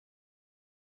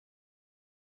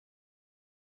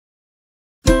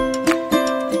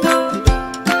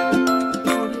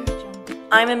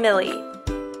I'm a Millie.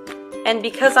 And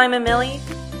because I'm a Millie,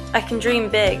 I can dream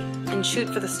big and shoot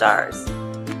for the stars.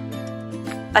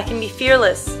 I can be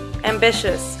fearless,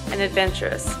 ambitious, and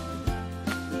adventurous.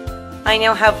 I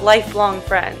now have lifelong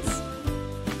friends.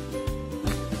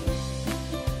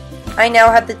 I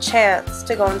now have the chance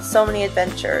to go on so many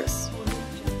adventures.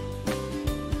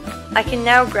 I can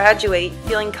now graduate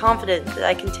feeling confident that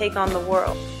I can take on the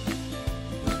world.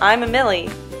 I'm a Millie,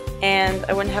 and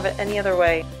I wouldn't have it any other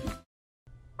way.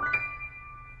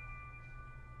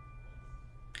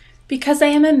 Because I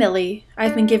am a Millie,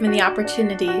 I've been given the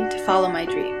opportunity to follow my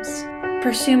dreams,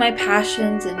 pursue my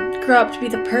passions, and grow up to be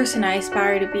the person I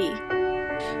aspire to be.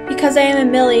 Because I am a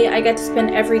Millie, I get to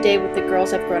spend every day with the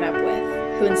girls I've grown up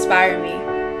with, who inspire me.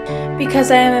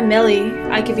 Because I am a Millie,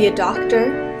 I could be a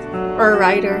doctor, or a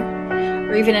writer,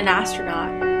 or even an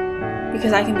astronaut,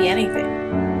 because I can be anything.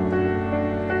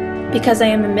 Because I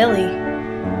am a Millie,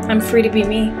 I'm free to be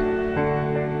me.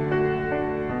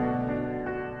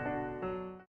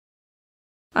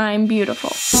 I'm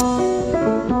beautiful.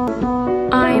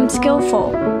 I'm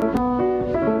skillful.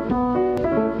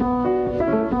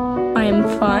 I am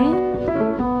fun.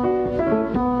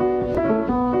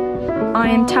 I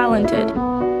am talented.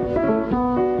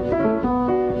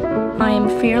 I am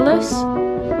fearless.